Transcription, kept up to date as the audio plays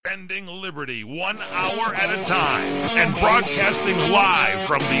Defending liberty 1 hour at a time and broadcasting live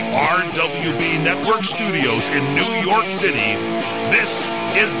from the RWB Network studios in New York City, this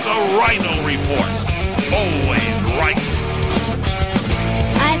is the Rhino Report. Always right.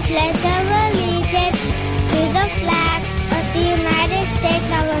 I pledge allegiance to the flag of the United States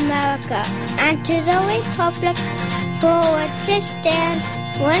of America and to the republic for which it stands,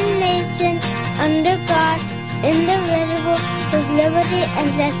 one nation, under God, indivisible, with liberty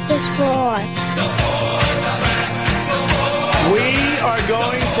and justice for all. We are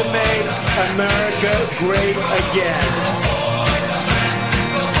going to make America great again.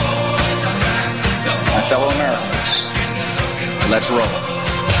 My fellow Americans, let's roll.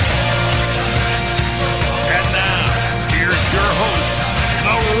 And now, here's your host,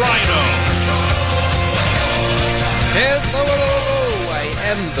 the Rhino. Hello, I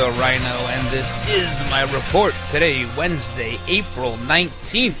am the Rhino, and this is my report today, Wednesday, April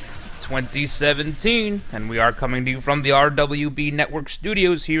 19th, 2017, and we are coming to you from the RWB Network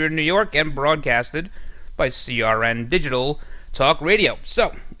studios here in New York and broadcasted by CRN Digital Talk Radio.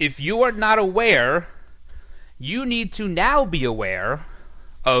 So, if you are not aware, you need to now be aware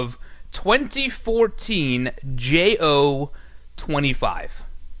of 2014 JO25.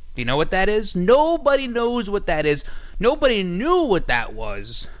 Do you know what that is? Nobody knows what that is. Nobody knew what that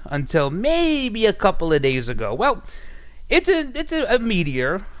was until maybe a couple of days ago. Well, it's a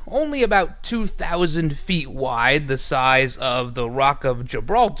meteor, only about 2,000 feet wide, the size of the Rock of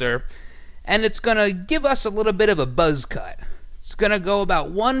Gibraltar, and it's going to give us a little bit of a buzz cut. It's going to go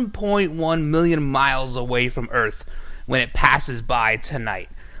about 1.1 million miles away from Earth when it passes by tonight.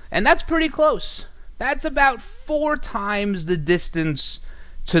 And that's pretty close. That's about 4 times the distance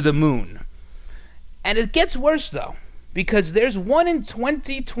to the moon. And it gets worse, though, because there's one in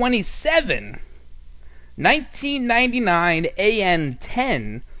 2027, 1999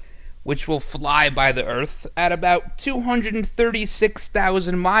 AN-10, which will fly by the Earth at about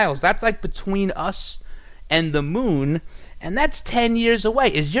 236,000 miles. That's like between us and the moon, and that's 10 years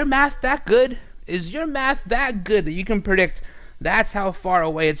away. Is your math that good? Is your math that good that you can predict that's how far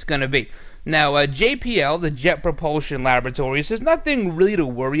away it's going to be? Now, JPL, the Jet Propulsion Laboratory, says nothing really to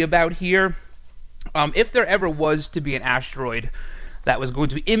worry about here. If there ever was to be an asteroid that was going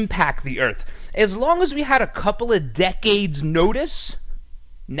to impact the Earth, as long as we had a couple of decades notice,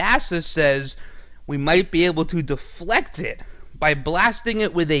 NASA says we might be able to deflect it by blasting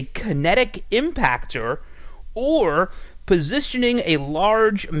it with a kinetic impactor or positioning a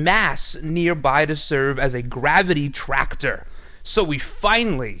large mass nearby to serve as a gravity tractor. So we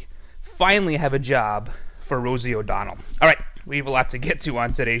finally have a job for Rosie O'Donnell. All right, we have a lot to get to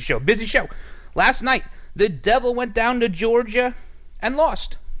on today's show. Busy show. Last night, the Devil went down to Georgia and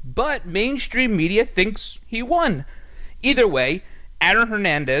lost, but mainstream media thinks he won. Either way, Aaron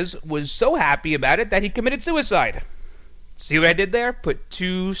Hernandez was so happy about it that he committed suicide. See what I did there? Put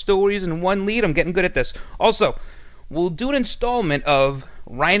 2 stories in one lead. I'm getting good at this. Also, we'll do an installment of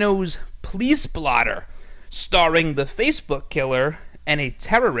Rhino's Police Blotter, starring the Facebook killer and a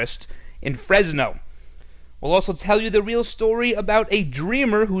terrorist in Fresno. We'll also tell you the real story about a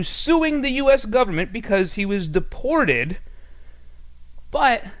dreamer who's suing the U.S. government because he was deported.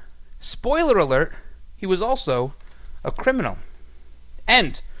 But, spoiler alert, he was also a criminal.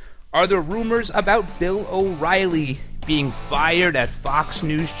 And, are the rumors about Bill O'Reilly being fired at Fox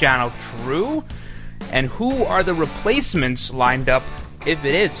News Channel true? And who are the replacements lined up if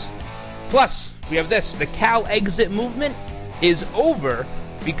it is? Plus, we have this. The Cal exit movement is over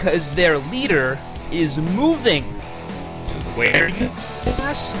because their leader is moving. To where, you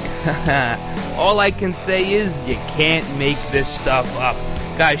ask? All I can say is you can't make this stuff up.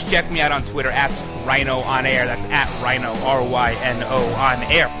 Guys, check me out on Twitter at Rhino on Air. That's at Rhino, R-Y-N-O on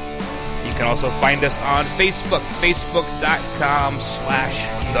Air. You can also find us on Facebook,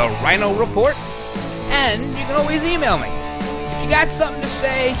 facebook.com/The Rhino Report. And you can always email me. If you got something to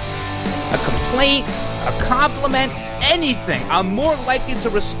say, a complaint, a compliment, anything, I'm more likely to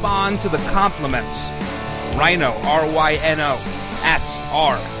respond to the compliments. Rhino, R-Y-N-O, at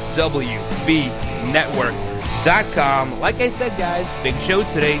rwbnetwork.com. Like I said, guys, big show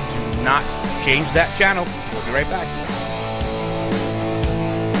today. Do not change that channel. We'll be right back.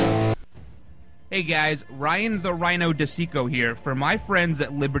 Hey guys, Ryan the Rhino DeSico here for my friends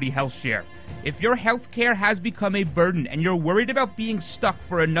at Liberty Health Share. If your healthcare has become a burden and you're worried about being stuck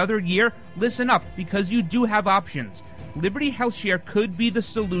for another year, listen up, because you do have options. Liberty Health Share could be the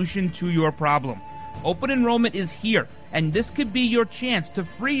solution to your problem. Open enrollment is here, and this could be your chance to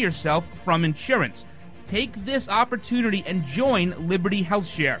free yourself from insurance. Take this opportunity and join Liberty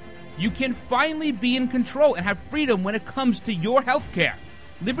HealthShare. You can finally be in control and have freedom when it comes to your health care.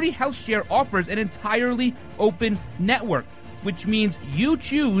 Liberty HealthShare offers an entirely open network, which means you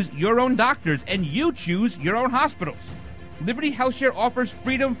choose your own doctors and you choose your own hospitals. Liberty HealthShare offers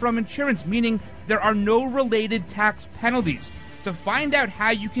freedom from insurance, meaning there are no related tax penalties. To find out how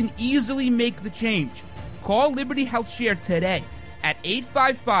you can easily make the change, call Liberty HealthShare today at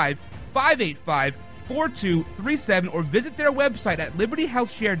 855-585-4237 or visit their website at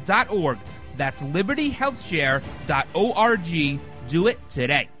libertyhealthshare.org. That's libertyhealthshare.org. Do it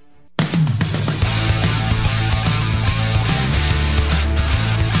today.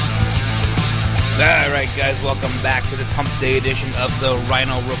 All right, guys, welcome back to this Hump Day edition of the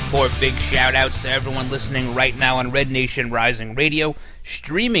Rhino Report. Big shout-outs to everyone listening right now on Red Nation Rising Radio,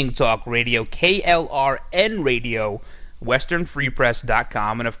 Streaming Talk Radio, KLRN Radio,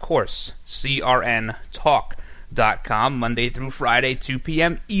 WesternFreePress.com, and, of course, CRNTalk.com, Monday through Friday, 2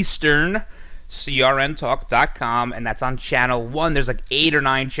 p.m. Eastern, CRNTalk.com, and that's on Channel 1. There's like 8 or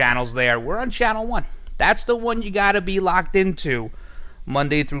 9 channels there. We're on Channel 1. That's the one you got to be locked into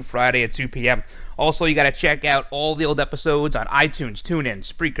Monday through Friday at 2 p.m. Also, you got to check out all the old episodes on iTunes, TuneIn,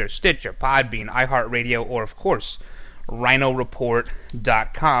 Spreaker, Stitcher, Podbean, iHeartRadio, or, of course,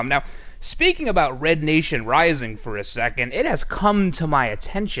 RhinoReport.com. Now, speaking about Red Nation Rising for a second, it has come to my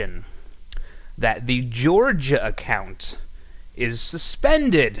attention that the Georgia account is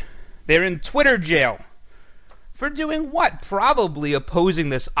suspended. They're in Twitter jail. For doing what? Probably opposing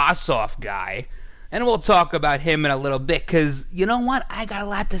this Ossoff guy. And we'll talk about him in a little bit, because you know what? I got a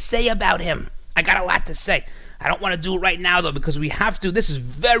lot to say about him. I got a lot to say. I don't want to do it right now, though, because we have to. This is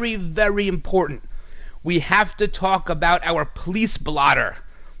very, very important. We have to talk about our police blotter.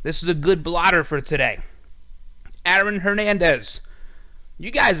 This is a good blotter for today. Aaron Hernandez.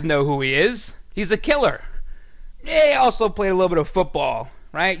 You guys know who he is. He's a killer. He also played a little bit of football,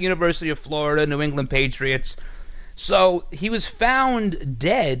 right? University of Florida, New England Patriots. So he was found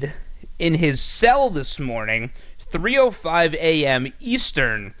dead in his cell this morning, 3:05 a.m.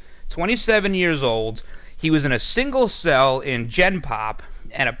 Eastern, 27 years old. He was in a single cell in Gen Pop,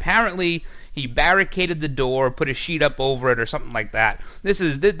 and apparently he barricaded the door, put a sheet up over it or something like that.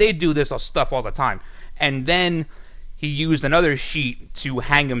 They do this stuff all the time. And then he used another sheet to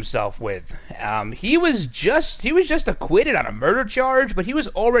hang himself with. He was just acquitted on a murder charge, but he was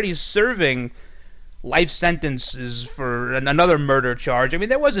already serving life sentences for another murder charge. I mean,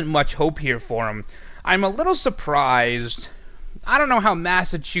 there wasn't much hope here for him. I'm a little surprised. I don't know how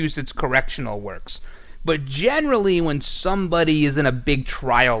Massachusetts correctional works, but generally when somebody is in a big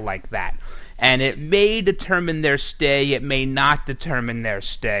trial like that, and it may determine their stay, it may not determine their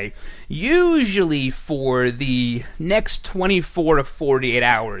stay, usually for the next 24 to 48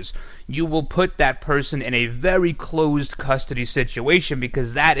 hours, you will put that person in a very closed custody situation,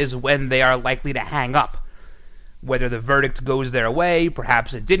 because that is when they are likely to hang up. Whether the verdict goes their way,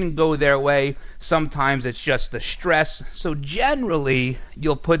 perhaps it didn't go their way, sometimes it's just the stress. So generally,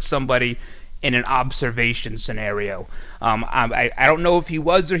 you'll put somebody in an observation scenario. I don't know if he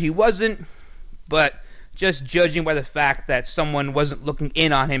was or he wasn't, but just judging by the fact that someone wasn't looking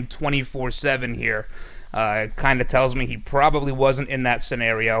in on him 24/7 here, it kind of tells me he probably wasn't in that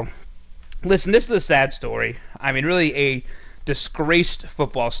scenario. Listen, this is a sad story. I mean, really a disgraced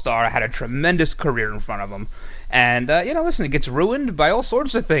football star, had a tremendous career in front of him. And, listen, it gets ruined by all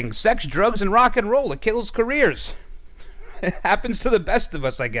sorts of things. Sex, drugs, and rock and roll. It kills careers. It happens to the best of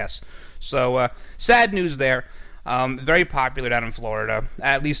us, I guess. So, sad news there. Very popular down in Florida.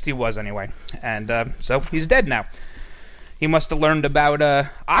 At least he was, anyway. And so he's dead now. He must have learned about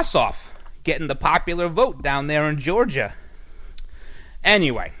Ossoff getting the popular vote down there in Georgia.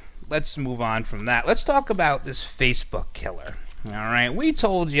 Anyway, let's move on from that. Let's talk about this Facebook killer. All right, we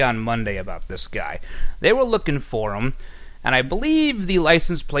told you on Monday about this guy. They were looking for him, and I believe the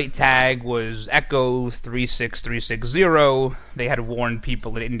license plate tag was Echo 36360. They had warned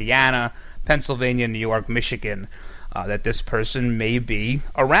people in Indiana, Pennsylvania, New York, Michigan, that this person may be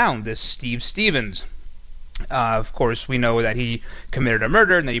around, this Steve Stevens. Of course, we know that he committed a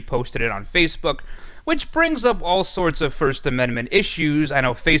murder, and that he posted it on Facebook, which brings up all sorts of First Amendment issues. I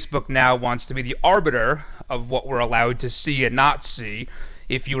know Facebook now wants to be the arbiter of what we're allowed to see and not see.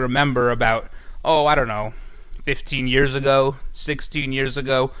 If you remember about, 15 years ago, 16 years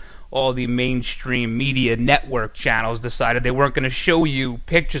ago, all the mainstream media network channels decided they weren't going to show you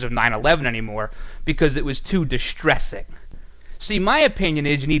pictures of 9/11 anymore because it was too distressing. See, my opinion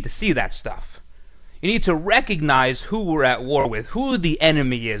is you need to see that stuff. You need to recognize who we're at war with, who the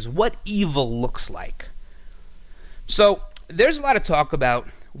enemy is, what evil looks like. So, there's a lot of talk about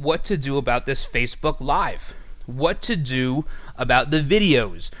what to do about this Facebook Live, what to do about the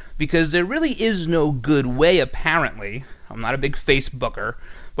videos, because there really is no good way, apparently, I'm not a big Facebooker,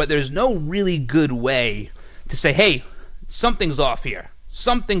 but there's no really good way to say, hey, something's off here.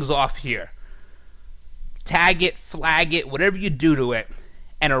 Something's off here. Tag it, flag it, whatever you do to it.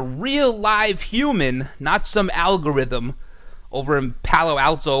 And a real live human, not some algorithm over in Palo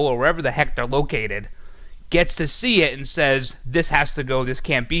Alto or wherever the heck they're located, gets to see it and says, this has to go, this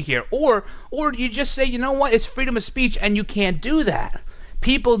can't be here. Or you just say, you know what, it's freedom of speech and you can't do that.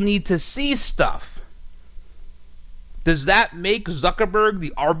 People need to see stuff. Does that make Zuckerberg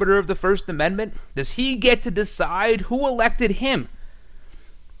the arbiter of the First Amendment? Does he get to decide who elected him?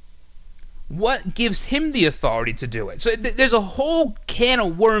 What gives him the authority to do it? So there's a whole can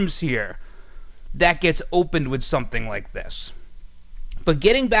of worms here that gets opened with something like this. But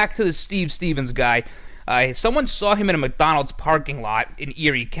getting back to the Steve Stevens guy, someone saw him in a McDonald's parking lot in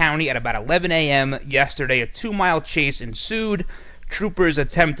Erie County at about 11 a.m. yesterday. A 2-mile chase ensued. Troopers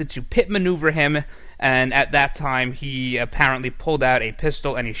attempted to pit maneuver him, and at that time he apparently pulled out a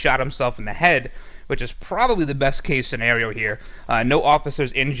pistol and he shot himself in the head, which is probably the best case scenario here. No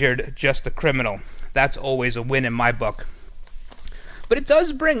officers injured, just the criminal. That's always a win in my book. But it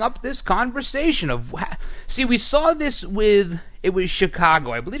does bring up this conversation of, see, we saw this with, it was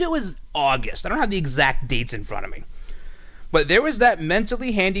Chicago. I believe it was August. I don't have the exact dates in front of me. But there was that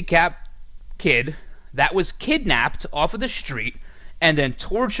mentally handicapped kid that was kidnapped off of the street and then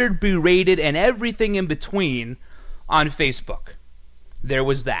tortured, berated, and everything in between on Facebook. There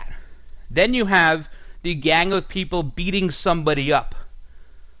was that. Then you have the gang of people beating somebody up.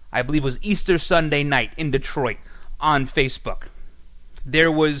 I believe it was Easter Sunday night in Detroit on Facebook.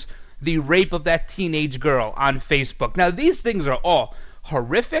 There was the rape of that teenage girl on Facebook. Now, these things are all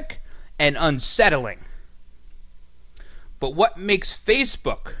horrific and unsettling. But what makes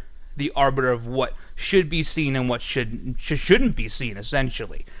Facebook the arbiter of what should be seen and what shouldn't be seen,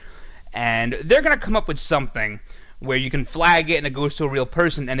 essentially? And they're going to come up with something where you can flag it and it goes to a real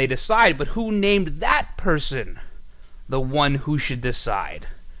person and they decide, but who named that person the one who should decide?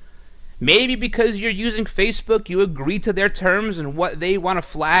 Maybe because you're using Facebook, you agree to their terms and what they want to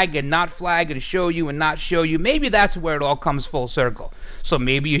flag and not flag and show you and not show you. Maybe that's where it all comes full circle. So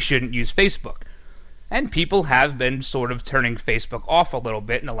maybe you shouldn't use Facebook. And people have been sort of turning Facebook off a little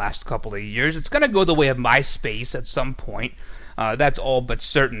bit in the last couple of years. It's going to go the way of MySpace at some point. That's all but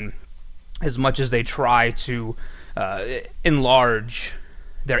certain, as much as they try to enlarge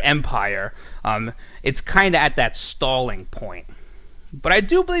their empire. It's kind of at that stalling point. But I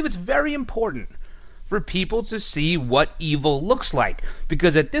do believe it's very important for people to see what evil looks like.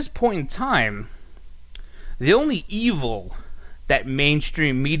 Because at this point in time, the only evil that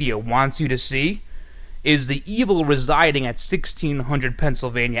mainstream media wants you to see is the evil residing at 1600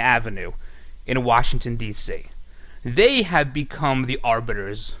 Pennsylvania Avenue in Washington, D.C. They have become the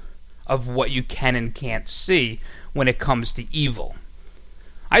arbiters of what you can and can't see when it comes to evil.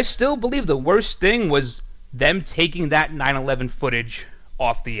 I still believe the worst thing was them taking that 9/11 footage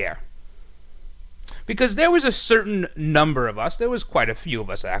off the air. Because there was a certain number of us, there was quite a few of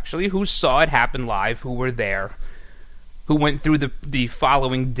us actually, who saw it happen live, who were there, who went through the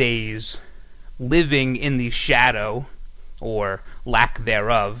following days living in the shadow, or lack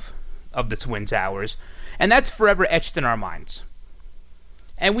thereof, of the Twin Towers. And that's forever etched in our minds.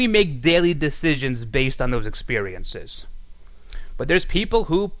 And we make daily decisions based on those experiences. But there's people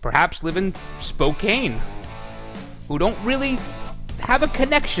who perhaps live in Spokane, who don't really have a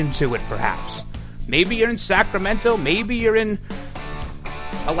connection to it, perhaps. Maybe you're in Sacramento, maybe you're in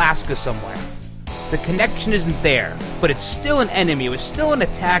Alaska somewhere. The connection isn't there, but it's still an enemy. It was still an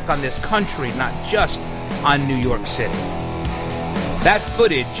attack on this country, not just on New York City. That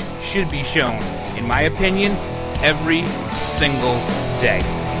footage should be shown, in my opinion, every single day.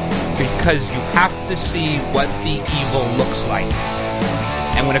 Because you have to see what the evil looks like.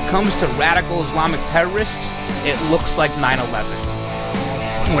 And when it comes to radical Islamic terrorists, it looks like 9/11.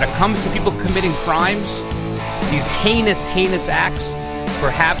 And when it comes to people committing crimes, these heinous, heinous acts,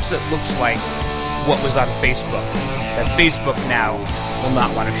 perhaps it looks like what was on Facebook. That Facebook now will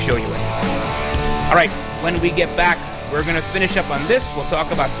not want to show you it. Alright, when we get back, we're going to finish up on this. We'll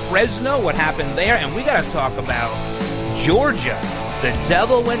talk about Fresno, what happened there, and we got to talk about Georgia. The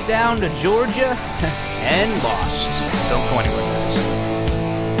devil went down to Georgia and lost. Don't go anywhere,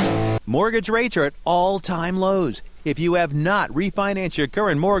 guys. Mortgage rates are at all-time lows. If you have not refinanced your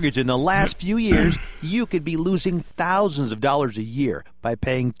current mortgage in the last few years, you could be losing thousands of dollars a year by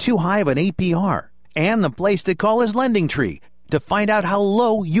paying too high of an APR. And the place to call is LendingTree to find out how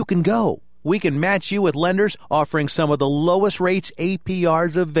low you can go. We can match you with lenders offering some of the lowest rates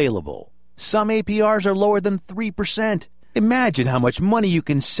APRs available. Some APRs are lower than 3%. Imagine how much money you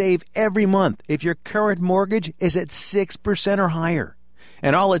can save every month if your current mortgage is at 6% or higher.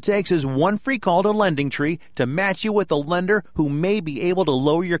 And all it takes is one free call to LendingTree to match you with a lender who may be able to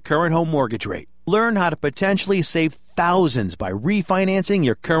lower your current home mortgage rate. Learn how to potentially save thousands by refinancing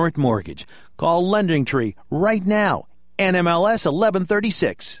your current mortgage. Call LendingTree right now. NMLS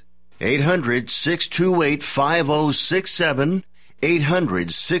 1136. 800-628-5067.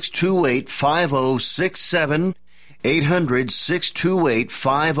 800-628-5067.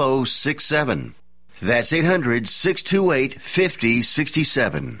 800-628-5067. That's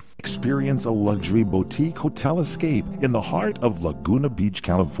 800-628-5067. Experience a luxury boutique hotel escape in the heart of Laguna Beach,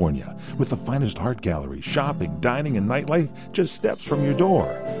 California, with the finest art gallery, shopping, dining, and nightlife just steps from your door.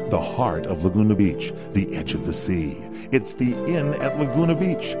 The heart of Laguna Beach, the edge of the sea. It's the Inn at Laguna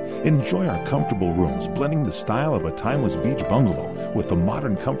Beach. Enjoy our comfortable rooms, blending the style of a timeless beach bungalow with the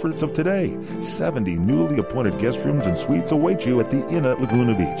modern comforts of today. 70 newly appointed guest rooms and suites await you at the Inn at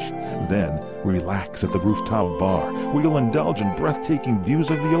Laguna Beach. Then, relax at the rooftop bar, where you'll indulge in breathtaking views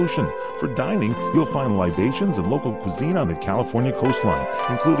of the ocean. For dining, you'll find libations and local cuisine on the California coastline,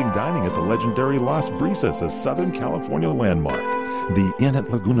 including dining at the legendary Las Brisas, a Southern California landmark. The Inn at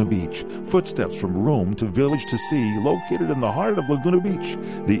Laguna Beach, footsteps from room to village to sea, located in the heart of Laguna Beach.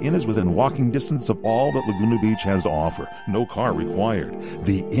 The Inn is within walking distance of all that Laguna Beach has to offer. No car required.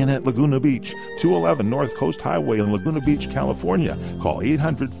 The Inn at Laguna Beach, 211 North Coast Highway in Laguna Beach, California. Call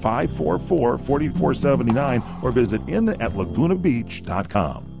 800-544-4479 or visit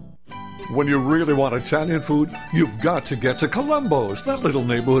innatlagunabeach.com. When you really want Italian food, you've got to get to Columbo's, that little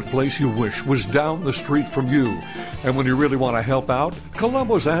neighborhood place you wish was down the street from you. And when you really want to help out,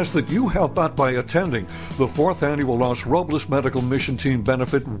 Columbo's asks that you help out by attending the 4th Annual Los Robles Medical Mission Team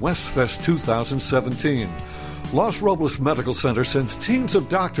Benefit Westfest 2017. Los Robles Medical Center sends teams of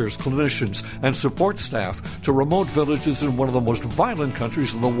doctors, clinicians, and support staff to remote villages in one of the most violent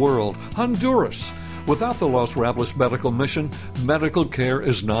countries in the world, Honduras. Without the Los Robles Medical Mission, medical care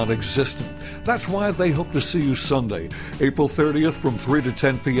is non-existent. That's why they hope to see you Sunday, April 30th from 3 to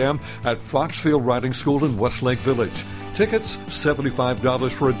 10 p.m. at Foxfield Riding School in Westlake Village. Tickets,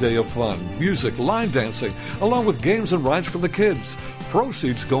 $75 for a day of fun, music, line dancing, along with games and rides for the kids.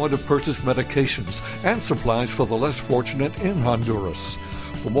 Proceeds go into purchase medications and supplies for the less fortunate in Honduras.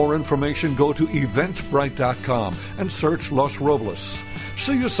 For more information, go to eventbrite.com and search Los Robles.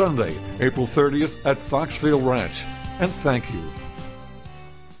 See you Sunday, April 30th at Foxfield Ranch, and thank you.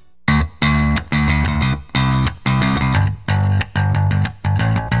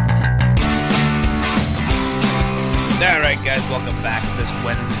 Alright guys, welcome back to this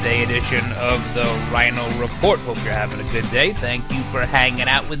Wednesday edition of the Rhino Report. Hope you're having a good day. Thank you for hanging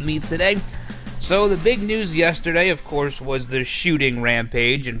out with me today. So the big news yesterday, of course, was the shooting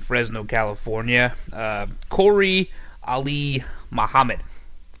rampage in Fresno, California. Corey Ali Muhammad,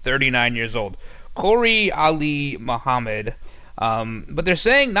 39 years old. Corey Ali Muhammad, but they're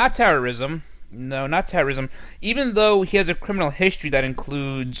saying not terrorism. No, not terrorism. Even though he has a criminal history that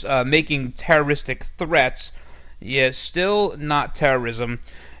includes making terroristic threats, yeah, still not terrorism.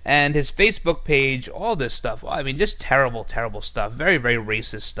 And his Facebook page, all this stuff, I mean, just terrible, terrible stuff. Very, very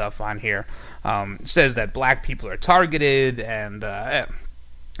racist stuff on here. Says that black people are targeted, and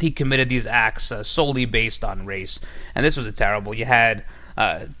he committed these acts solely based on race. And this was terrible. You had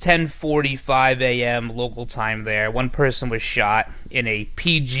 10:45 a.m. local time there. One person was shot in a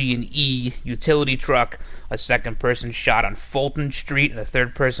PG&E utility truck. A second person shot on Fulton Street, and the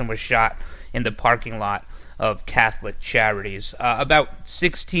third person was shot in the parking lot of Catholic Charities. About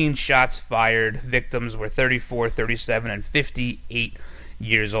 16 shots fired. Victims were 34, 37, and 58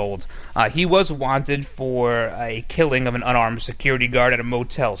 years old. He was wanted for a killing of an unarmed security guard at a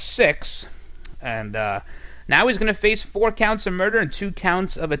Motel 6, and now he's going to face 4 counts of murder and 2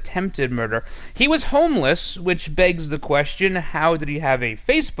 counts of attempted murder. He was homeless, which begs the question, how did he have a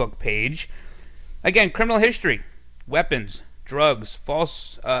Facebook page? Again, criminal history, weapons, drugs,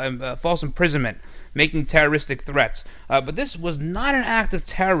 false imprisonment, making terroristic threats. But this was not an act of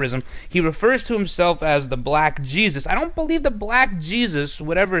terrorism. He refers to himself as the Black Jesus. I don't believe the Black Jesus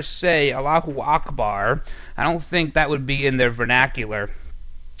would ever say Allahu Akbar. I don't think that would be in their vernacular.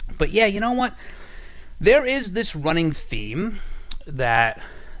 But yeah, you know what? There is this running theme that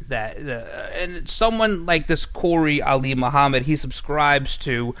and someone like this Corey Ali Muhammad, he subscribes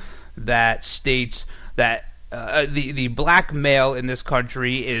to, that states that the black male in this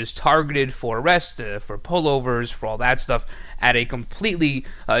country is targeted for arrest, for pullovers, for all that stuff, at a completely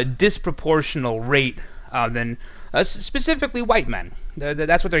disproportional rate than specifically white men.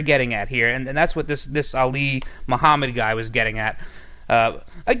 That's what they're getting at here, and that's what this Ali Muhammad guy was getting at.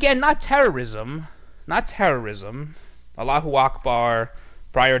 Again, not terrorism. Allahu Akbar,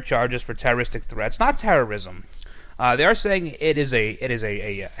 prior charges for terroristic threats, not terrorism. They are saying it is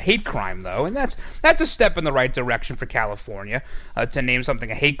a hate crime, though, and that's a step in the right direction for California to name something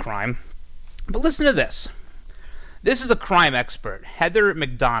a hate crime. But listen to this. This is a crime expert, Heather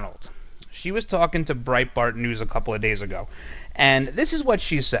McDonald. She was talking to Breitbart News a couple of days ago, and this is what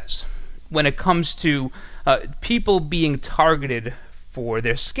she says when it comes to people being targeted for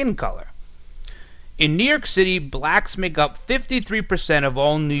their skin color. In New York City, blacks make up 53% of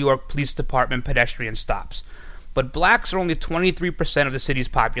all New York Police Department pedestrian stops, but blacks are only 23% of the city's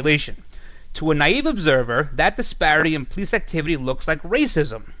population. To a naive observer, that disparity in police activity looks like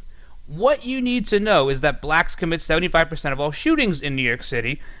racism. What you need to know is that blacks commit 75% of all shootings in New York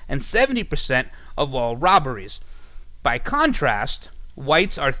City and 70% of all robberies. By contrast,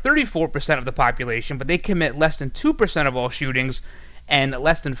 whites are 34% of the population, but they commit less than 2% of all shootings and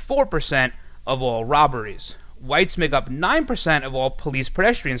less than 4% of all robberies. Whites make up 9% of all police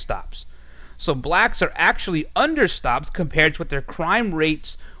pedestrian stops. So blacks are actually understopped compared to what their crime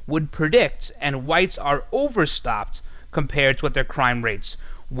rates would predict, and whites are overstopped compared to what their crime rates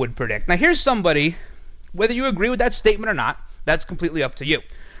would predict. Now here's somebody, whether you agree with that statement or not, that's completely up to you.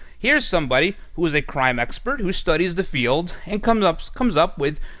 Here's somebody who is a crime expert who studies the field and comes up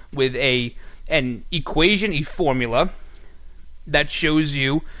with an equation, a formula that shows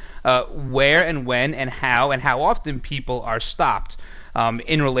you where and when and how often people are stopped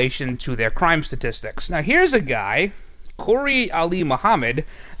in relation to their crime statistics. Now here's a guy, Corey Ali Muhammad,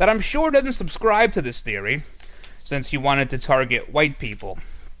 that I'm sure doesn't subscribe to this theory, since he wanted to target white people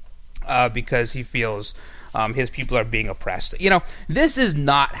because he feels his people are being oppressed. You know, this is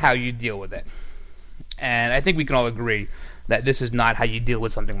not how you deal with it. And I think we can all agree that this is not how you deal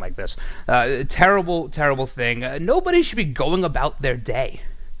with something like this. Terrible, terrible thing. Nobody should be going about their day,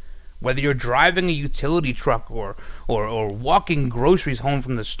 whether you're driving a utility truck or walking groceries home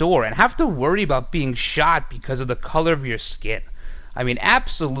from the store, and have to worry about being shot because of the color of your skin. I mean,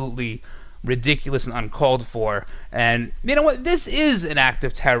 absolutely ridiculous and uncalled for. And you know what? This is an act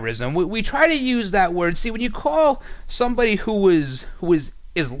of terrorism. We try to use that word. See, when you call somebody who is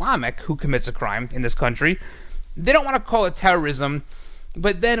Islamic who commits a crime in this country, they don't want to call it terrorism.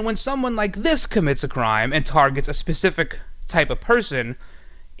 But then when someone like this commits a crime and targets a specific type of person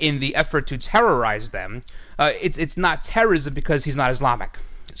in the effort to terrorize them, it's not terrorism because he's not Islamic.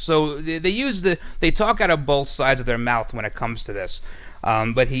 So they talk out of both sides of their mouth when it comes to this.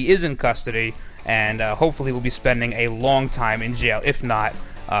 But he is in custody, and hopefully will be spending a long time in jail, if not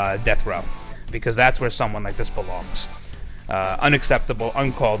death row, because that's where someone like this belongs. Unacceptable,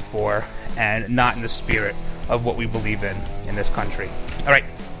 uncalled for, and not in the spirit of what we believe in this country. All right,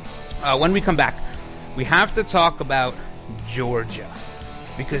 when we come back, we have to talk about Georgia,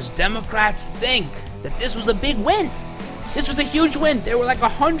 because Democrats think that this was a big win. This was a huge win. There were like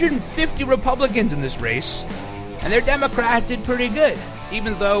 150 Republicans in this race, and their Democrat did pretty good,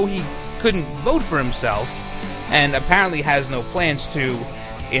 even though he couldn't vote for himself and apparently has no plans to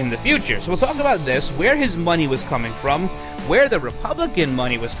in the future. So we'll talk about this, where his money was coming from, where the Republican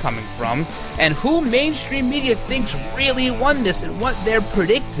money was coming from, and who mainstream media thinks really won this and what they're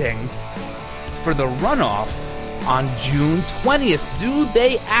predicting for the runoff on June 20th. Do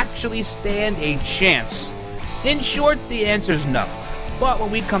they actually stand a chance? In short, the answer is no. But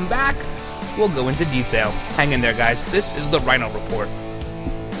when we come back, we'll go into detail. Hang in there, guys. This is the Rhino Report.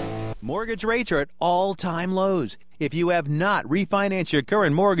 Mortgage rates are at all-time lows. If you have not refinanced your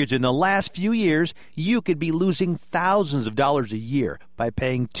current mortgage in the last few years, you could be losing thousands of dollars a year by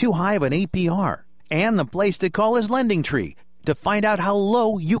paying too high of an APR. And the place to call is LendingTree to find out how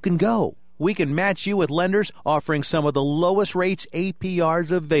low you can go. We can match you with lenders offering some of the lowest rates APRs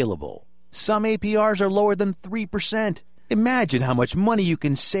available. Some APRs are lower than 3%. Imagine how much money you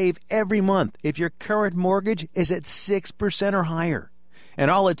can save every month if your current mortgage is at 6% or higher. And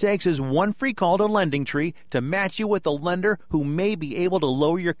all it takes is one free call to LendingTree to match you with a lender who may be able to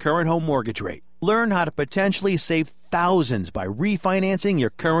lower your current home mortgage rate. Learn how to potentially save thousands by refinancing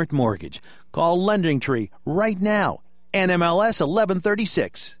your current mortgage. Call LendingTree right now. NMLS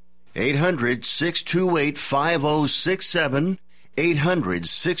 1136. 800-628-5067.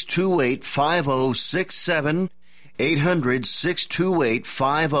 800-628-5067.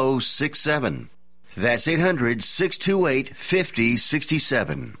 800-628-5067. That's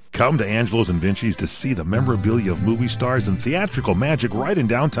 800-628-5067. Come to Angelo's and Vinci's to see the memorabilia of movie stars and theatrical magic right in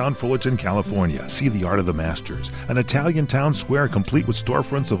downtown Fullerton, California. See the art of the masters, an Italian town square complete with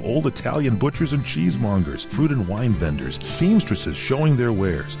storefronts of old Italian butchers and cheesemongers, fruit and wine vendors, seamstresses showing their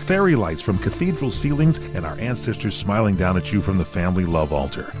wares, fairy lights from cathedral ceilings, and our ancestors smiling down at you from the family love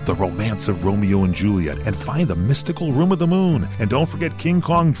altar. The romance of Romeo and Juliet, and find the mystical Room of the Moon. And don't forget King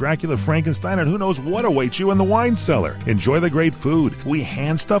Kong, Dracula, Frankenstein, and who knows what awaits you in the wine cellar. Enjoy the great food. We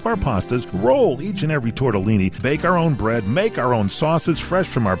hand stuff our pastas, roll each and every tortellini, bake our own bread, make our own sauces fresh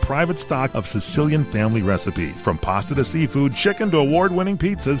from our private stock of Sicilian family recipes. From pasta to seafood, chicken to award-winning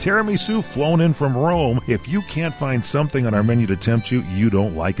pizzas, tiramisu flown in from Rome. If you can't find something on our menu to tempt you, you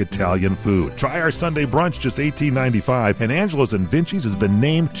don't like Italian food. Try our Sunday brunch, just $18.95, and Angelo's and Vinci's has been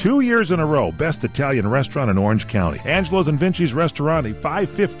named 2 years in a row Best Italian Restaurant in Orange County. Angelo's and Vinci's Restaurant at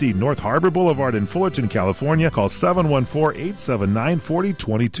 550 North Harbor Boulevard in Fullerton, California. Call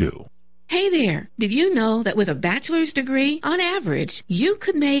 714-879-4022. Hey there, did you know that with a bachelor's degree, on average, you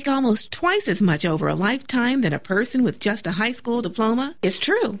could make almost twice as much over a lifetime than a person with just a high school diploma? It's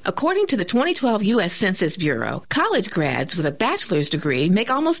true. According to the 2012 U.S. Census Bureau, college grads with a bachelor's degree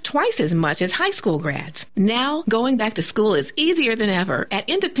make almost twice as much as high school grads. Now, going back to school is easier than ever at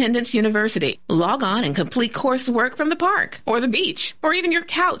Independence University. Log on and complete coursework from the park, or the beach, or even your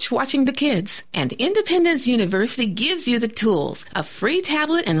couch watching the kids. And Independence University gives you the tools, a free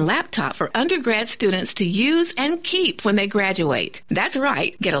tablet and laptop for undergrad students to use and keep when they graduate. That's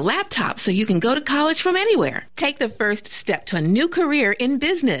right, get a laptop so you can go to college from anywhere. Take the first step to a new career in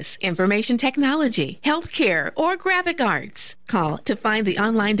business, information technology, healthcare, or graphic arts. Call to find the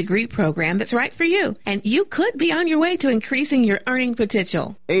online degree program that's right for you, and you could be on your way to increasing your earning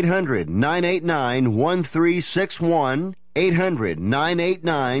potential. 800-989-1361.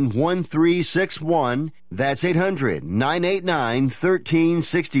 800-989-1361. That's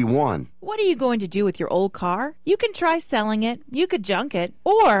 800-989-1361. What are you going to do with your old car? You can try selling it, you could junk it,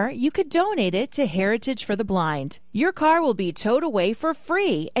 or you could donate it to Heritage for the Blind. Your car will be towed away for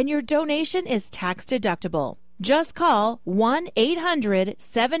free, and your donation is tax deductible. Just call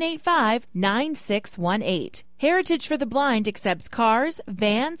 1-800-785-9618. Heritage for the Blind accepts cars,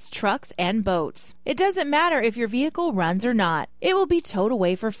 vans, trucks, and boats. It doesn't matter if your vehicle runs or not. It will be towed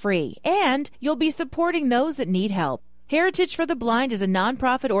away for free, and you'll be supporting those that need help. Heritage for the Blind is a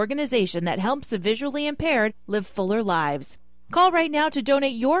nonprofit organization that helps the visually impaired live fuller lives. Call right now to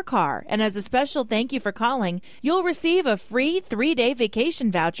donate your car, and as a special thank you for calling, you'll receive a free 3-day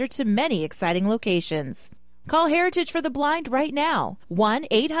vacation voucher to many exciting locations. Call Heritage for the Blind right now,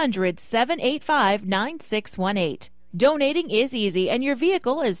 1-800-785-9618. Donating is easy, and your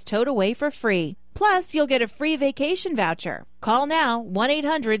vehicle is towed away for free. Plus, you'll get a free vacation voucher. Call now,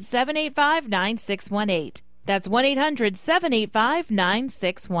 1-800-785-9618. That's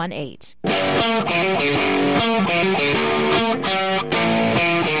 1-800-785-9618.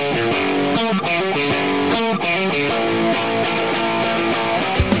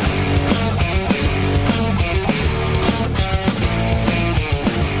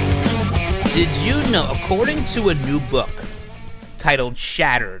 Did you know, according to a new book titled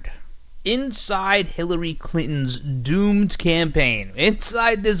Shattered, Inside Hillary Clinton's Doomed Campaign,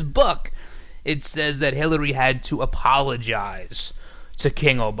 inside this book, it says that Hillary had to apologize to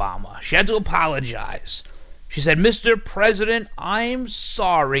King Obama. She had to apologize. She said, "Mr. President, I'm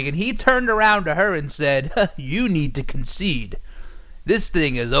sorry." And he turned around to her and said, "You need to concede. This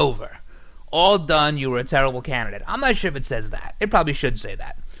thing is over. All done. You were a terrible candidate." I'm not sure if it says that. It probably should say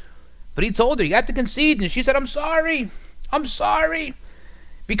that. But he told her, "You have to concede." And she said, I'm sorry.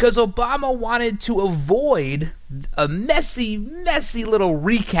 Because Obama wanted to avoid a messy little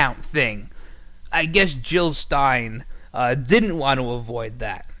recount thing. I guess Jill Stein didn't want to avoid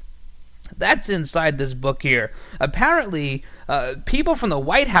that. That's inside this book here. Apparently, people from the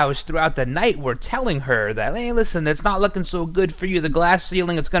White House throughout the night were telling her that, hey, listen, it's not looking so good for you. The glass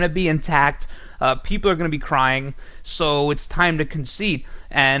ceiling, it's going to be intact. People are going to be crying, so it's time to concede.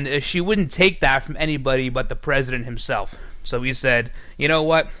 And she wouldn't take that from anybody but the president himself. So he said, you know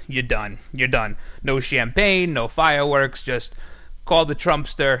what? You're done. You're done. No champagne, no fireworks, just call the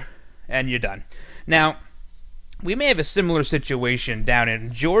Trumpster, and you're done. Now, we may have a similar situation down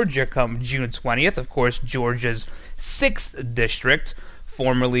in Georgia come June 20th. Of course, Georgia's 6th district,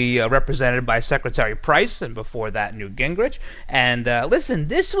 formerly represented by Secretary Price, and before that, Newt Gingrich. And listen,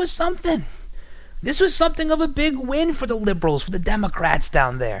 this was something. This was something of a big win for the liberals, for the Democrats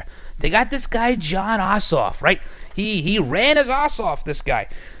down there. They got this guy, Jon Ossoff, right? He ran his ass off, this guy.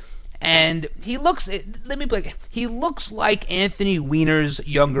 And he looks like Anthony Weiner's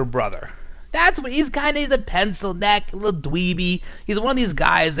younger brother. That's what he's a pencil neck, a little dweeby. He's one of these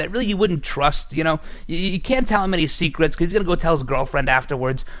guys that really you wouldn't trust, you can't tell him any secrets because he's going to go tell his girlfriend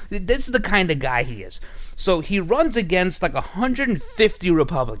afterwards. This is the kind of guy he is. So he runs against like 150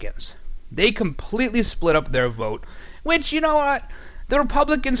 Republicans. They completely split up their vote, which, you know what? The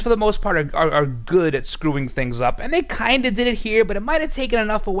Republicans, for the most part, are good at screwing things up, and they kind of did it here, but it might have taken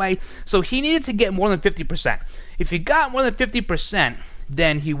enough away, so he needed to get more than 50%. If he got more than 50%,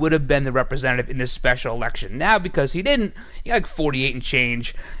 then he would have been the representative in this special election. Now, because he didn't, he got like 48 and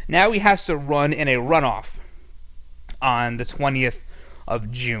change. Now he has to run in a runoff on the 20th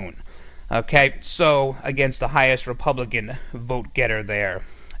of June. Okay, so against the highest Republican vote getter there.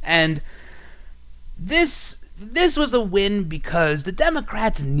 And this was a win because the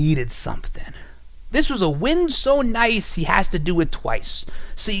Democrats needed something. This was a win so nice he has to do it twice.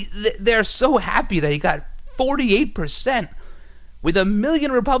 See, they're so happy that he got 48% with 1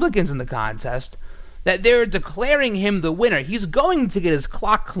 million Republicans in the contest that they're declaring him the winner. He's going to get his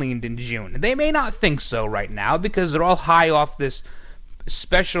clock cleaned in June. They may not think so right now because they're all high off this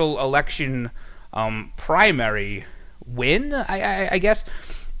special election primary win, I guess.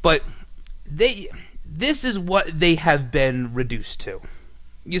 But this is what they have been reduced to.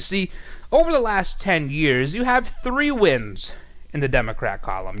 You see, over the last 10 years, you have 3 wins in the Democrat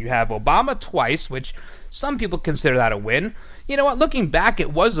column. You have Obama twice, which some people consider that a win. You know what? Looking back,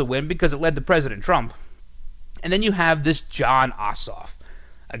 it was a win because it led to President Trump. And then you have this Jon Ossoff,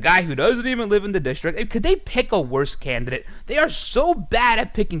 a guy who doesn't even live in the district. Could they pick a worse candidate? They are so bad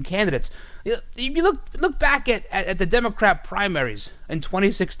at picking candidates. If you look back at the Democrat primaries in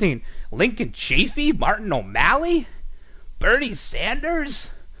 2016, Lincoln Chafee, Martin O'Malley, Bernie Sanders,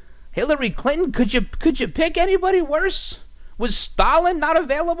 Hillary Clinton. Could you pick anybody worse? Was Stalin not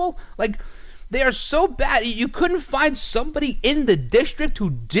available? Like, they are so bad. You couldn't find somebody in the district who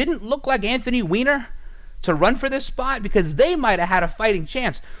didn't look like Anthony Weiner to run for this spot because they might have had a fighting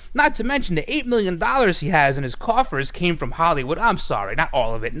chance. Not to mention the $8 million he has in his coffers came from Hollywood. I'm sorry, not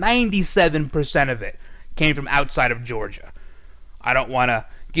all of it. 97% of it came from outside of Georgia. I don't want to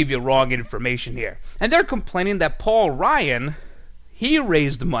give you wrong information here. And they're complaining that Paul Ryan, he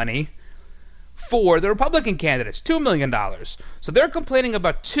raised money for the Republican candidates, $2 million. So they're complaining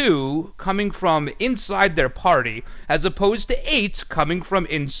about 2 coming from inside their party as opposed to 8 coming from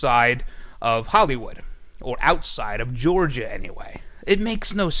inside of Hollywood, or outside of Georgia anyway. It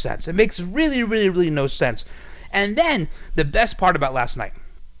makes no sense. It makes really, really, really no sense. And then the best part about last night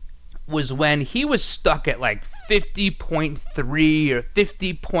was when he was stuck at like 50.3 or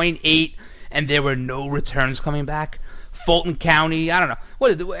 50.8 and there were no returns coming back. Fulton County, I don't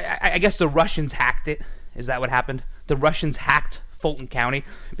know. I guess the Russians hacked it. Is that what happened? The Russians hacked Fulton County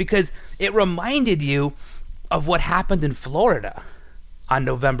because it reminded you of what happened in Florida on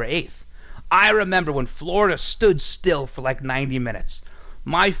November 8th. I remember when Florida stood still for like 90 minutes.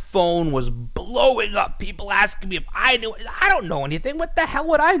 My phone was blowing up. People asking me if I knew. I don't know anything. What the hell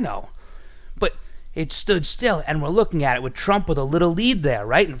would I know? But it stood still, and we're looking at it with Trump with a little lead there,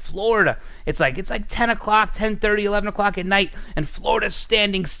 right? In Florida, it's like 10 o'clock, 10:30, 11 o'clock at night, and Florida's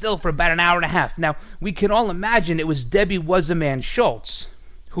standing still for about an hour and a half. Now, we can all imagine it was Debbie Wasserman Schultz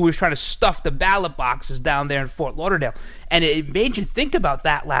who was trying to stuff the ballot boxes down there in Fort Lauderdale. And it made you think about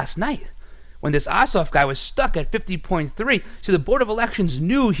that last night when this Ossoff guy was stuck at 50.3. So the Board of Elections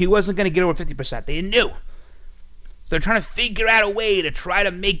knew he wasn't going to get over 50%. They knew. So they're trying to figure out a way to try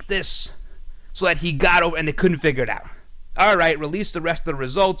to make this so that he got over, and they couldn't figure it out. All right, release the rest of the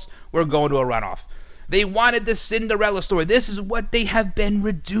results. We're going to a runoff. They wanted the Cinderella story. This is what they have been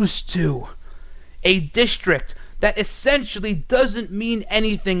reduced to. A district that essentially doesn't mean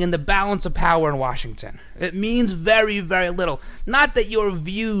anything in the balance of power in Washington. It means very, very little. Not that your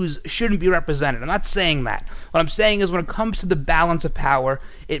views shouldn't be represented. I'm not saying that. What I'm saying is when it comes to the balance of power,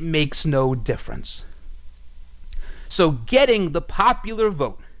 it makes no difference. So getting the popular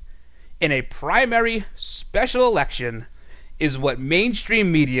vote in a primary special election is what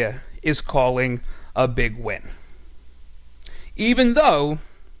mainstream media is calling a big win. Even though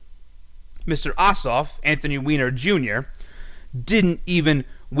Mr. Ossoff, Anthony Weiner Jr., didn't even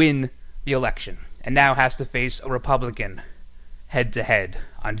win the election and now has to face a Republican head-to-head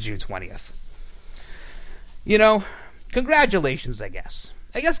on June 20th. You know, congratulations, I guess.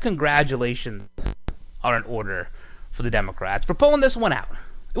 I guess congratulations are in order for the Democrats for pulling this one out.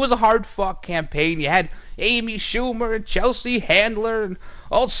 It was a hard-fought campaign. You had Amy Schumer and Chelsea Handler and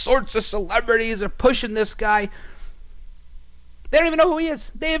all sorts of celebrities are pushing this guy. They don't even know who he is.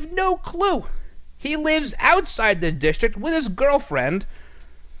 They have no clue. He lives outside the district with his girlfriend.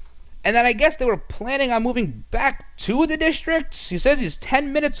 And then I guess they were planning on moving back to the district. He says he's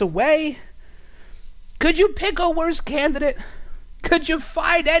 10 minutes away. Could you pick a worse candidate? Could you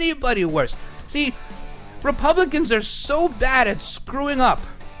find anybody worse? See, Republicans are so bad at screwing up.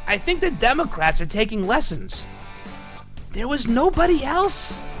 I think the Democrats are taking lessons. There was nobody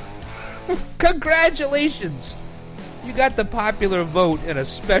else. Congratulations. You got the popular vote in a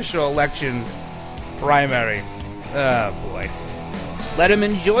special election primary. Oh, boy. Let him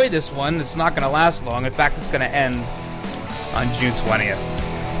enjoy this one. It's not going to last long. In fact, it's going to end on June 20th.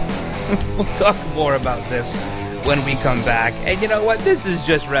 We'll talk more about this when we come back. And you know what? This is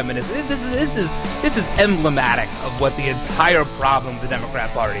just reminiscent. This is emblematic of what the entire problem of the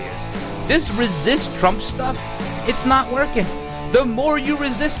Democrat Party is. This resist Trump stuff, it's not working. The more you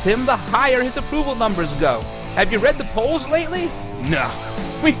resist him, the higher his approval numbers go. Have you read the polls lately? No,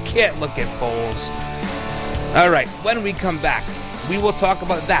 we can't look at polls. All right, when we come back, we will talk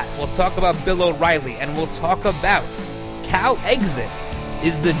about that. We'll talk about Bill O'Reilly, and we'll talk about Cal exit.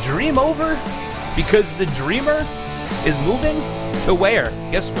 Is the dream over? Because the dreamer is moving to where?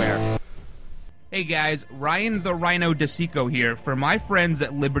 Guess where? Hey guys, Ryan the Rhino DeSico here for my friends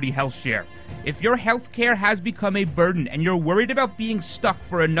at Liberty HealthShare. If your healthcare has become a burden and you're worried about being stuck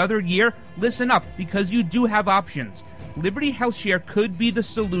for another year, listen up, because you do have options. Liberty HealthShare could be the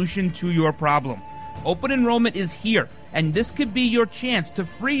solution to your problem. Open enrollment is here, and this could be your chance to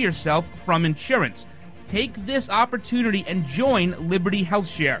free yourself from insurance. Take this opportunity and join Liberty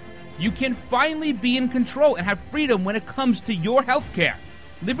HealthShare. You can finally be in control and have freedom when it comes to your healthcare.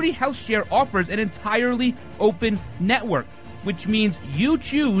 Liberty HealthShare offers an entirely open network, which means you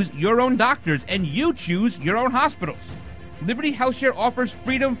choose your own doctors and you choose your own hospitals. Liberty HealthShare offers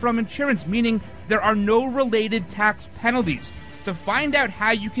freedom from insurance, meaning there are no related tax penalties. To find out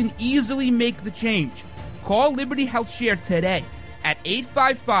how you can easily make the change, call Liberty HealthShare today at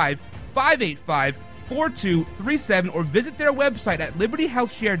 855-585-4237 or visit their website at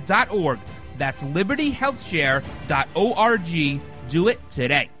libertyhealthshare.org. That's libertyhealthshare.org. Do it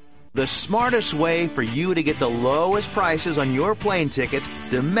today. The smartest way for you to get the lowest prices on your plane tickets,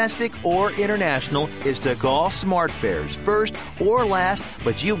 domestic or international, is to call SmartFares first or last,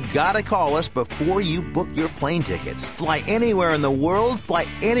 but you've got to call us before you book your plane tickets. Fly anywhere in the world, fly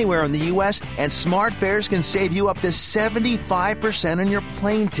anywhere in the U.S., and SmartFares can save you up to 75% on your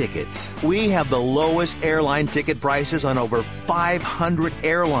plane tickets. We have the lowest airline ticket prices on over 500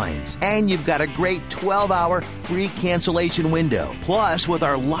 airlines, and you've got a great 12-hour free cancellation window. Plus, with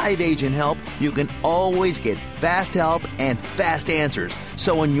our live agent help, you can always get fast help and fast answers.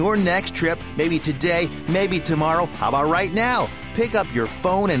 So on your next trip, maybe today, maybe tomorrow, how about right now? Pick up your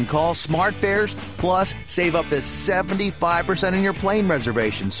phone and call SmartFares, plus save up to 75% on your plane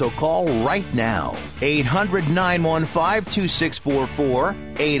reservation. So call right now.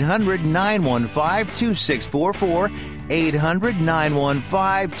 800-915-2644, 800-915-2644,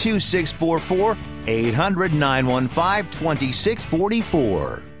 800-915-2644,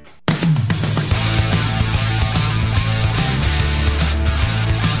 800-915-2644.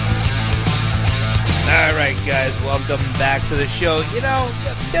 All right, guys, welcome back to the show. You know,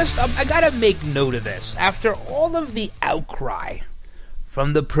 I gotta make note of this. After all of the outcry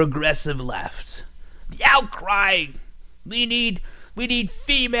from the progressive left, the outcry, we need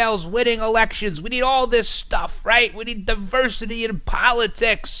females winning elections. We need all this stuff, right? We need diversity in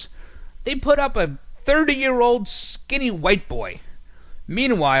politics. They put up a 30-year-old skinny white boy.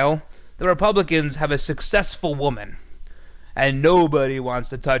 Meanwhile, the Republicans have a successful woman, and nobody wants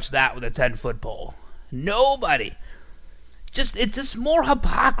to touch that with a 10-foot pole. Nobody. It's just more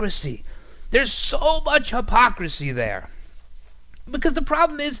hypocrisy. There's so much hypocrisy there. Because the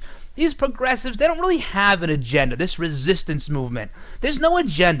problem is, these progressives, they don't really have an agenda, this resistance movement. There's no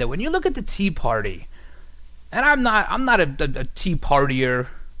agenda. When you look at the Tea Party, and I'm not a Tea Partier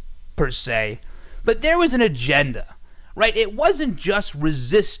per se, but there was an agenda, right? It wasn't just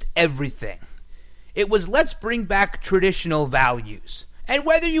resist everything. It was let's bring back traditional values. And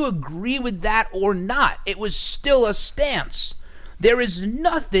whether you agree with that or not, it was still a stance. There is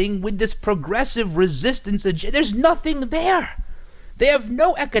nothing with this progressive resistance agenda. There's nothing there. They have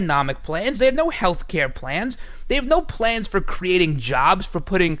no economic plans. They have no health care plans. They have no plans for creating jobs, for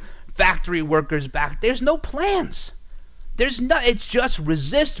putting factory workers back. There's no plans. It's just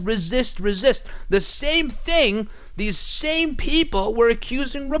resist, resist, resist. The same thing these same people were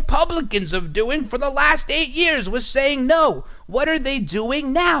accusing Republicans of doing for the last 8 years, was saying no. What are they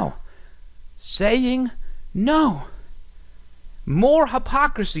doing now? Saying no. More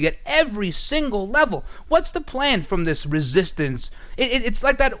hypocrisy at every single level. What's the plan from this resistance? It's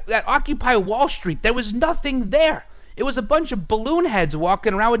like that Occupy Wall Street. There was nothing there. It was a bunch of balloon heads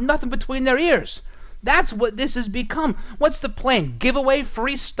walking around with nothing between their ears. That's what this has become. What's the plan? Give away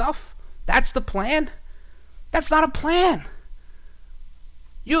free stuff? That's the plan? That's not a plan.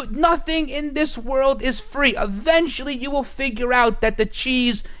 Nothing in this world is free. Eventually you will figure out that the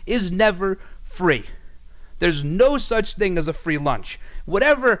cheese is never free. There's no such thing as a free lunch.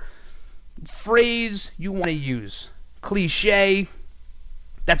 Whatever phrase you want to use, cliche,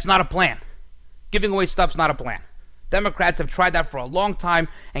 that's not a plan. Giving away stuff's not a plan. Democrats have tried that for a long time,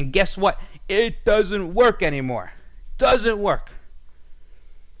 and guess what? It doesn't work anymore. Doesn't work.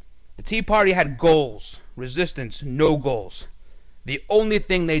 The Tea Party had goals. Resistance, no goals. The only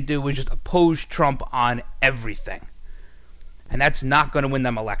thing they do is just oppose Trump on everything. And that's not going to win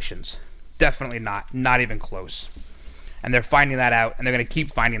them elections. Definitely not. Not even close. And they're finding that out, and they're going to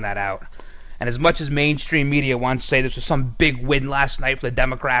keep finding that out. And as much as mainstream media wants to say this was some big win last night for the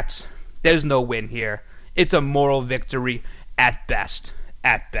Democrats, there's no win here. It's a moral victory at best.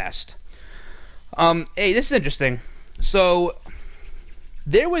 At best. Hey, this is interesting. So,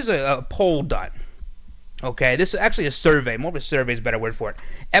 there was a poll done. Okay, this is actually a survey. More of a survey is a better word for it.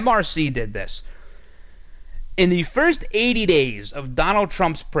 MRC did this. In the first 80 days of Donald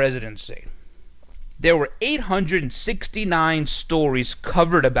Trump's presidency, there were 869 stories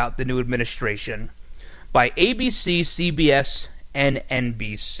covered about the new administration by ABC, CBS, and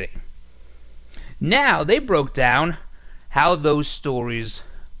NBC. Now, they broke down how those stories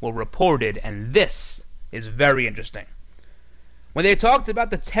were reported, and this is very interesting. When they talked about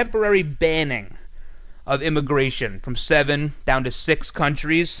the temporary banning of immigration from 7 down to 6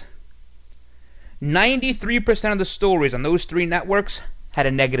 countries, 93% of the stories on those 3 networks had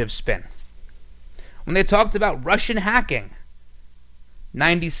a negative spin. When they talked about Russian hacking,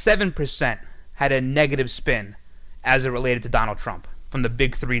 97% had a negative spin as it related to Donald Trump from the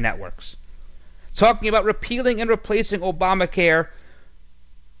big 3 networks. Talking about repealing and replacing Obamacare,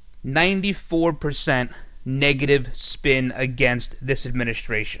 94% negative spin against this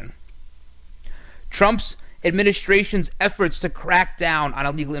administration. Trump's administration's efforts to crack down on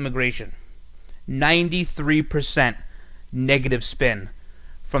illegal immigration, 93% negative spin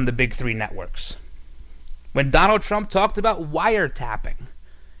from the big 3 networks. When Donald Trump talked about wiretapping,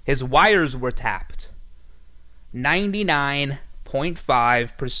 his wires were tapped,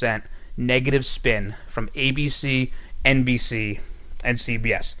 99.5% negative spin from ABC, NBC, and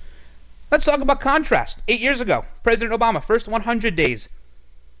CBS. Let's talk about contrast. 8 years ago, President Obama, first 100 days.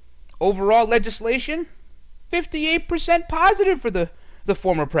 Overall legislation, 58% positive for the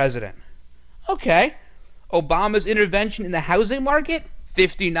former president. Okay. Obama's intervention in the housing market,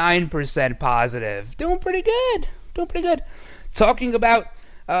 59% positive. Doing pretty good. Talking about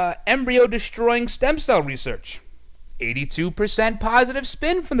embryo-destroying stem cell research, 82% positive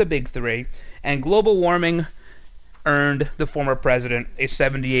spin from the big 3. And global warming earned the former president a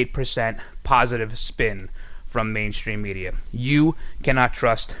 78% positive spin from mainstream media. You cannot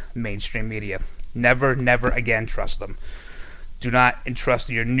trust mainstream media. Never, never again trust them. Do not entrust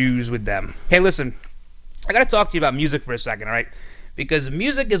your news with them. Hey, listen, I got to talk to you about music for a second, all right? Because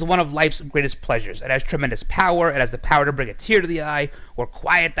music is one of life's greatest pleasures. It has tremendous power. It has the power to bring a tear to the eye or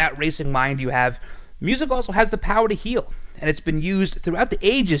quiet that racing mind you have. Music also has the power to heal, and it's been used throughout the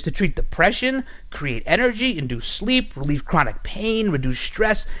ages to treat depression, create energy, induce sleep, relieve chronic pain, reduce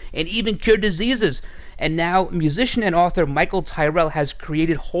stress, and even cure diseases. And now, musician and author Michael Tyrrell has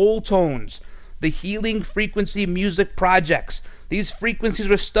created Whole Tones, the healing frequency music projects. These frequencies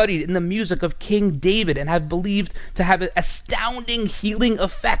were studied in the music of King David and have believed to have astounding healing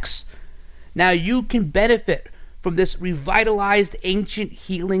effects. Now you can benefit from this revitalized ancient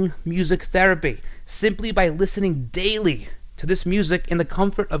healing music therapy simply by listening daily to this music in the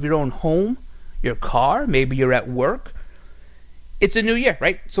comfort of your own home, your car, maybe you're at work. It's a new year,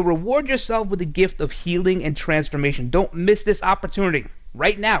 right? So reward yourself with the gift of healing and transformation. Don't miss this opportunity.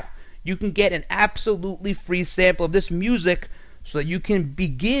 Right now, you can get an absolutely free sample of this music so that you can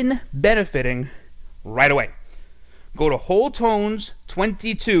begin benefiting right away. Go to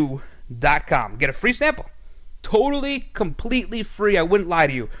WholeTones22.com. Get a free sample. Totally, completely free. I wouldn't lie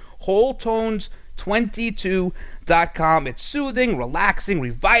to you. WholeTones22.com. It's soothing, relaxing,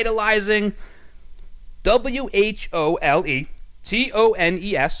 revitalizing.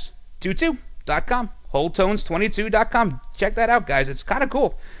 WholeTones22.com. WholeTones22.com. Check that out, guys. It's kind of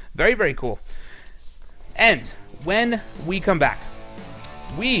cool. Very, very cool. And when we come back,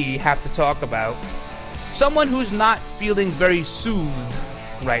 we have to talk about someone who's not feeling very soothed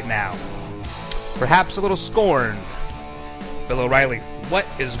right now. Perhaps a little scorned. Bill O'Reilly. What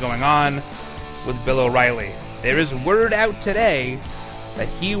is going on with Bill O'Reilly? There is word out today that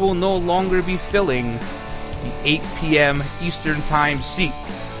he will no longer be filling the 8 p.m. Eastern Time seat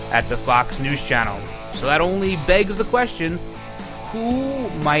at the Fox News Channel. So that only begs the question, who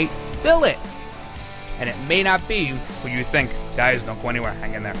might fill it? and it may not be who you think. Guys, don't go anywhere.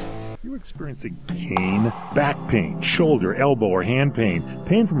 Hang in there. You experiencing pain? Back pain, shoulder, elbow, or hand pain?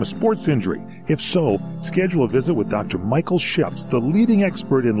 Pain from a sports injury? If so, schedule a visit with Dr. Michael Sheps, the leading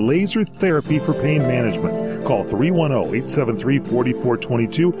expert in laser therapy for pain management. Call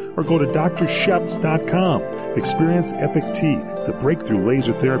 310-873-4422 or go to drsheps.com. Experience Epic T, the breakthrough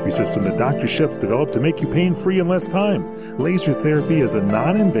laser therapy system that Dr. Sheps developed to make you pain-free in less time. Laser therapy is a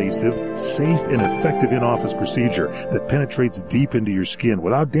non-invasive, safe, and effective in-office procedure that penetrates deep into your skin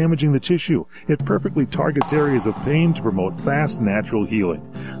without damaging the tissue. It perfectly targets areas of pain to promote fast, natural healing.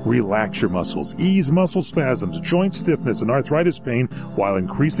 Relax your muscles, ease muscle spasms, joint stiffness, and arthritis pain while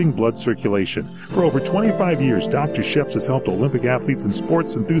increasing blood circulation. For over 25 years, Dr. Sheps has helped Olympic athletes and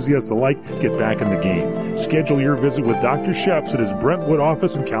sports enthusiasts alike get back in the game. Schedule your visit with Dr. Sheps at his Brentwood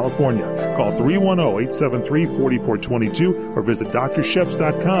office in California. Call 310-873-4422 or visit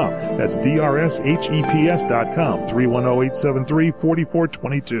drsheps.com. That's DRSHEPS.com.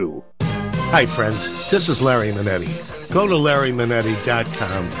 310-873-4422. Hi, friends. This is Larry Manetti. Go to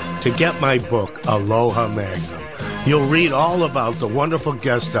LarryManetti.com to get my book, Aloha Magnum. You'll read all about the wonderful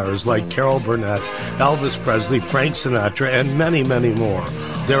guest stars like Carol Burnett, Elvis Presley, Frank Sinatra, and many, many more.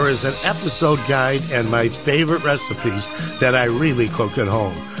 There is an episode guide and my favorite recipes that I really cook at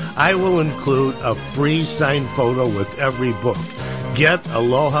home. I will include a free signed photo with every book. Get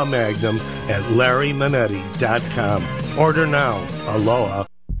Aloha Magnum at LarryManetti.com. Order now. Aloha.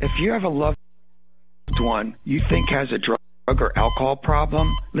 If you have a loved one you think has a drug or alcohol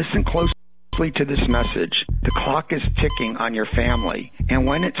problem, listen closely to this message. The clock is ticking on your family, and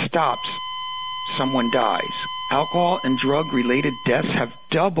when it stops, someone dies. Alcohol and drug-related deaths have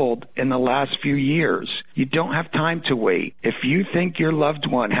doubled in the last few years. You don't have time to wait. If you think your loved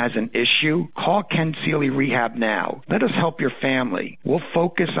one has an issue, call Ken Seeley Rehab now. Let us help your family. We'll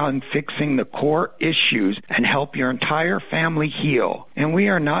focus on fixing the core issues and help your entire family heal. And we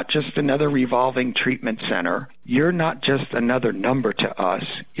are not just another revolving treatment center. You're not just another number to us.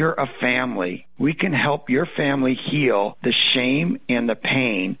 You're a family. We can help your family heal the shame and the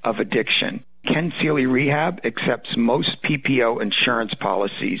pain of addiction. Ken Seeley Rehab accepts most PPO insurance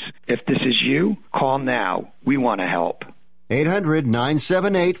policies. If this is you, call now. We want to help.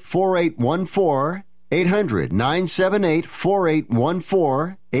 800-978-4814.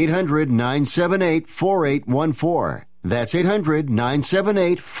 800-978-4814. 800-978-4814. That's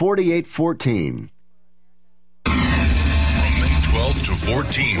 800-978-4814. 12th to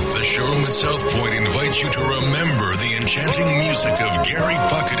 14th, the showroom at South Point invites you to remember the enchanting music of Gary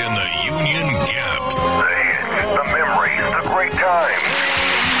Puckett in the Union Gap. The hits, the memories, the great times.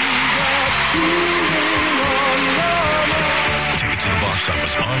 Tickets to the box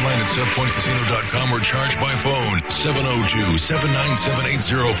office online at SouthPointCasino.com or charged by phone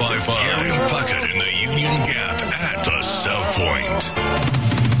 702-797-8055. Gary Puckett in the Union Gap at the South Point.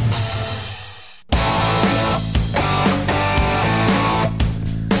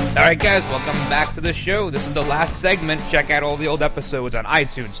 All right, guys, welcome back to the show. This is the last segment. Check out all the old episodes on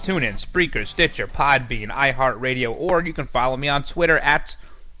iTunes, TuneIn, Spreaker, Stitcher, Podbean, iHeartRadio, or you can follow me on Twitter at,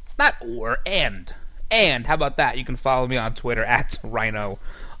 not or, and how about that? You can follow me on Twitter at Rhino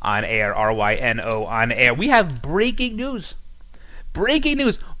on air, RYNO on air. We have breaking news. Breaking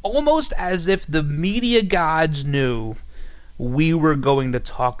news. Almost as if the media gods knew we were going to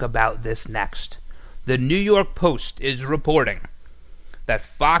talk about this next. The New York Post is reporting that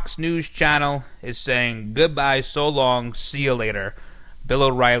Fox News Channel is saying goodbye, so long, see you later. Bill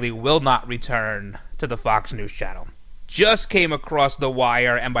O'Reilly will not return to the Fox News Channel. Just came across the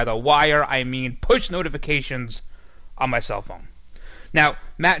wire, and by the wire I mean push notifications on my cell phone. Now,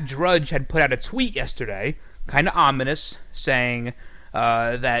 Matt Drudge had put out a tweet yesterday, kind of ominous, saying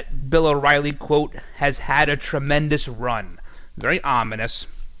that Bill O'Reilly, quote, has had a tremendous run. Very ominous.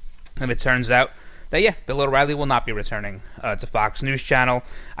 And it turns out that, yeah, Bill O'Reilly will not be returning to Fox News Channel.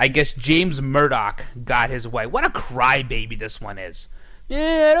 I guess James Murdoch got his way. What a crybaby this one is.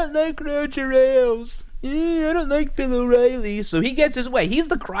 Yeah, I don't like Roger Ailes. Yeah, I don't like Bill O'Reilly. So he gets his way. He's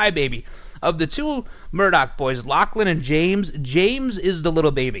the crybaby. Of the two Murdoch boys, Lachlan and James, James is the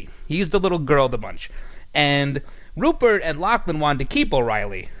little baby. He's the little girl of the bunch. And Rupert and Lachlan wanted to keep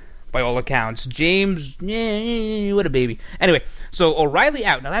O'Reilly, by all accounts. James, what a baby. Anyway, so O'Reilly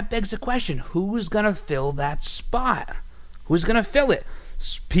out. Now that begs the question, who's going to fill that spot? Who's going to fill it?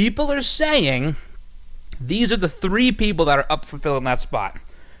 People are saying these are the three people that are up for filling that spot.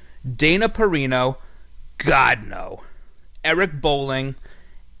 Dana Perino, God no. Eric Bolling,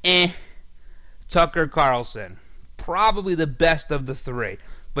 Tucker Carlson, probably the best of the three.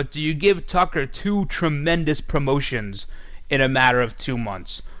 But do you give Tucker two tremendous promotions in a matter of 2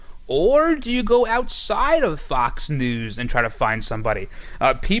 months? Or do you go outside of Fox News and try to find somebody?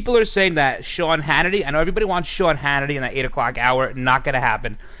 People are saying that Sean Hannity, I know everybody wants Sean Hannity in that 8 o'clock hour. Not going to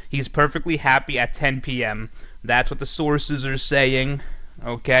happen. He's perfectly happy at 10 p.m. That's what the sources are saying.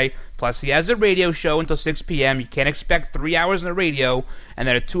 Okay? Plus, he has a radio show until 6 p.m. You can't expect 3 hours on the radio and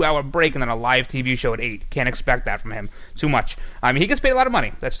then a 2-hour break and then a live TV show at 8. Can't expect that from him. Too much. I mean, he gets paid a lot of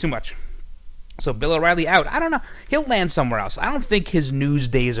money. That's too much. So Bill O'Reilly out. I don't know. He'll land somewhere else. I don't think his news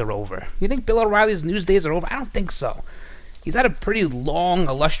days are over. You think Bill O'Reilly's news days are over? I don't think so. He's had a pretty long,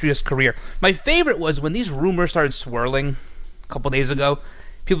 illustrious career. My favorite was when these rumors started swirling a couple days ago.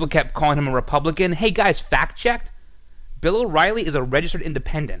 People kept calling him a Republican. Hey, guys, fact-checked. Bill O'Reilly is a registered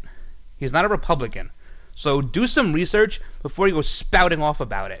independent. He's not a Republican. So do some research before you go spouting off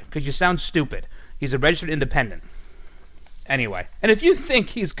about it, because you sound stupid. He's a registered independent. Anyway, and if you think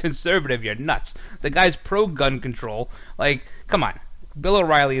he's conservative, you're nuts. The guy's pro-gun control. Like, come on. Bill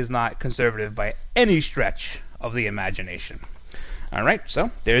O'Reilly is not conservative by any stretch of the imagination. All right, so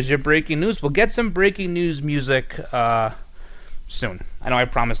there's your breaking news. We'll get some breaking news music soon. I know I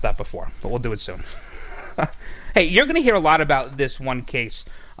promised that before, but we'll do it soon. Hey, you're going to hear a lot about this one case,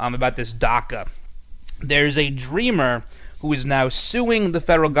 about this DACA. There's a dreamer who is now suing the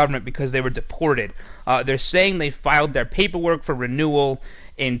federal government because they were deported. They're saying they filed their paperwork for renewal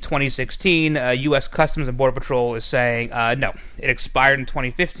in 2016. U.S. Customs and Border Patrol is saying, no, it expired in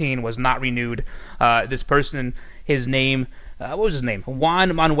 2015, was not renewed. This person, his name, what was his name?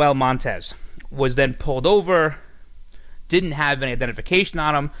 Juan Manuel Montes, was then pulled over, didn't have any identification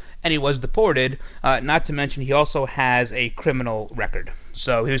on him, and he was deported. Not to mention he also has a criminal record.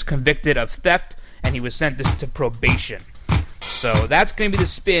 So he was convicted of theft, and he was sentenced to probation. So that's going to be the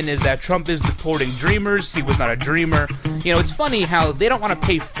spin, is that Trump is deporting dreamers. He was not a dreamer. You know, it's funny how they don't want to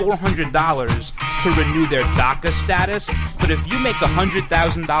pay $400 to renew their DACA status, but if you make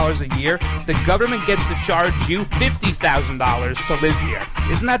 $100,000 a year, the government gets to charge you $50,000 to live here.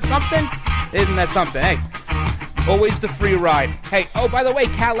 Isn't that something? Isn't that something? Hey, always the free ride. Hey, oh, by the way,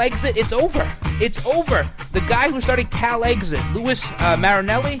 Cal Exit, it's over. It's over. The guy who started Cal Exit, Louis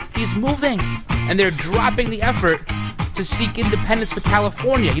Marinelli, he's moving, and they're dropping the effort to seek independence for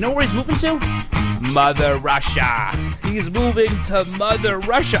California. You know where he's moving to? Mother Russia. He's moving to Mother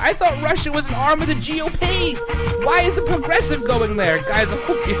Russia. I thought Russia was an arm of the GOP. Why is the progressive going there? Guys, I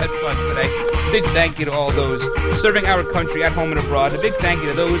hope you had fun today. Big thank you to all those serving our country at home and abroad. A big thank you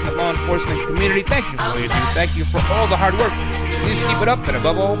to those in the law enforcement community. Thank you for all you do. Thank you for all the hard work. Please keep it up, and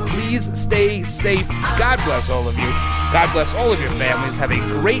above all, please stay safe. God bless all of you. God bless all of your families. Have a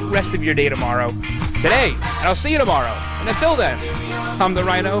great rest of your day today, and I'll see you tomorrow. And until then, I'm the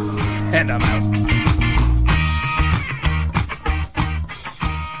Rhino, and I'm out.